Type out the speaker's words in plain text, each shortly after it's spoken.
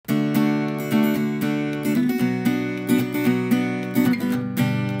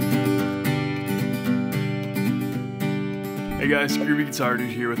guys, Groovy Guitar Dude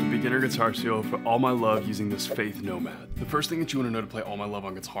here with a beginner guitar tutorial for All My Love using this Faith Nomad. The first thing that you want to know to play All My Love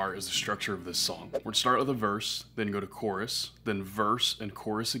on guitar is the structure of this song. We're going to start with a verse, then go to chorus, then verse and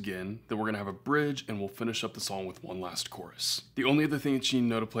chorus again, then we're going to have a bridge, and we'll finish up the song with one last chorus. The only other thing that you need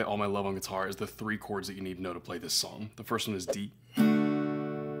to know to play All My Love on guitar is the 3 chords that you need to know to play this song. The first one is D,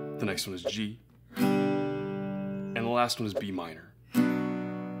 the next one is G, and the last one is B minor.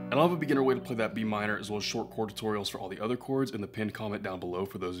 And I'll have a beginner way to play that B minor as well as short chord tutorials for all the other chords in the pinned comment down below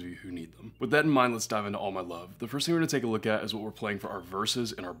for those of you who need them. With that in mind, let's dive into All My Love. The first thing we're going to take a look at is what we're playing for our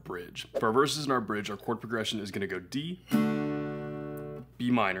verses and our bridge. For our verses and our bridge, our chord progression is going to go D, B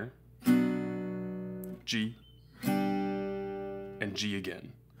minor, G, and G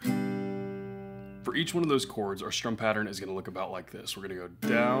again. For each one of those chords, our strum pattern is going to look about like this. We're going to go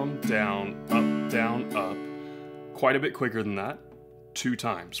down, down, up, quite a bit quicker than that. 2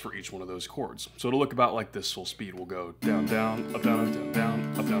 times for each one of those chords. So it'll look about like this full speed. We'll go down, down, up, down, up, down,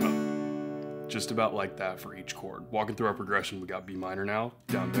 down, up, down, up. Just about like that for each chord. Walking through our progression, we got B minor now,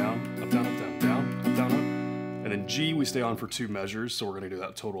 down, down, up, down, up, down, down, up, down, up. And then G, we stay on for 2 measures, so we're gonna do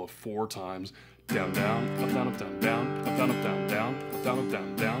that total of 4 times. Down, down, up, down, up, down, down, up, down, up, down, down, up, down, up,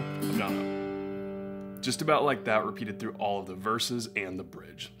 down, down, up, down, up. Just about like that, repeated through all of the verses and the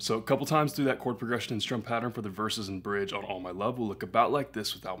bridge. So a couple times through that chord progression and strum pattern for the verses and bridge on All My Love will look about like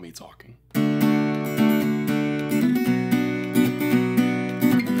this without me talking.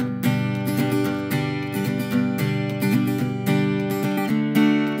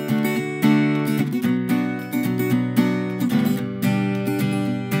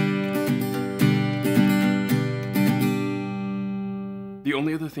 The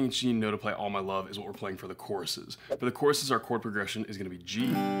only other thing that you need to know to play All My Love is what we're playing for the choruses. For the choruses, our chord progression is going to be G,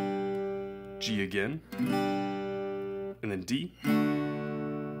 G again, and then D,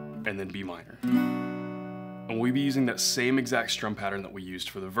 and then B minor. And we'll be using that same exact strum pattern that we used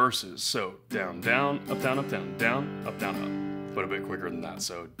for the verses. So down, down, up, down, up, down, down, up, down, up. But a bit quicker than that.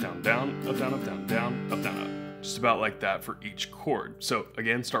 So down, down, up, down, up, down, down, up, down, up. Just about like that for each chord. So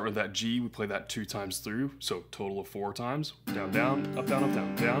again, start with that G, we play that 2 times through, so total of 4 times. Down, down, up, down, up,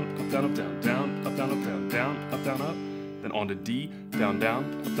 down, down, up, down, up, down, down, up, down, up, down, down, up, down, up. Then on to D, down, down,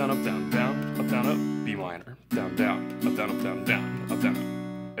 up, down, up, down, down, up, down, up, B minor, down, down, up, down, up, down, down, up, down,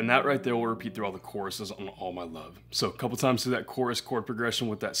 up. And that right there will repeat through all the choruses on All My Love. So a couple times through that chorus chord progression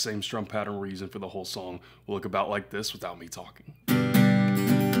with that same strum pattern we're using for the whole song will look about like this without me talking.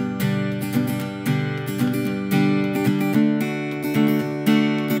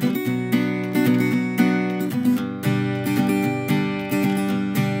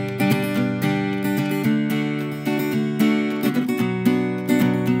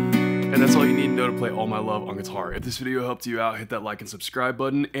 That's all you need to know to play All My Love on guitar. If this video helped you out, hit that like and subscribe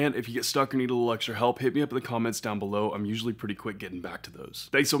button, and if you get stuck or need a little extra help, hit me up in the comments down below. I'm usually pretty quick getting back to those.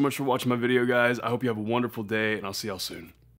 Thanks so much for watching my video, guys. I hope you have a wonderful day, and I'll see y'all soon.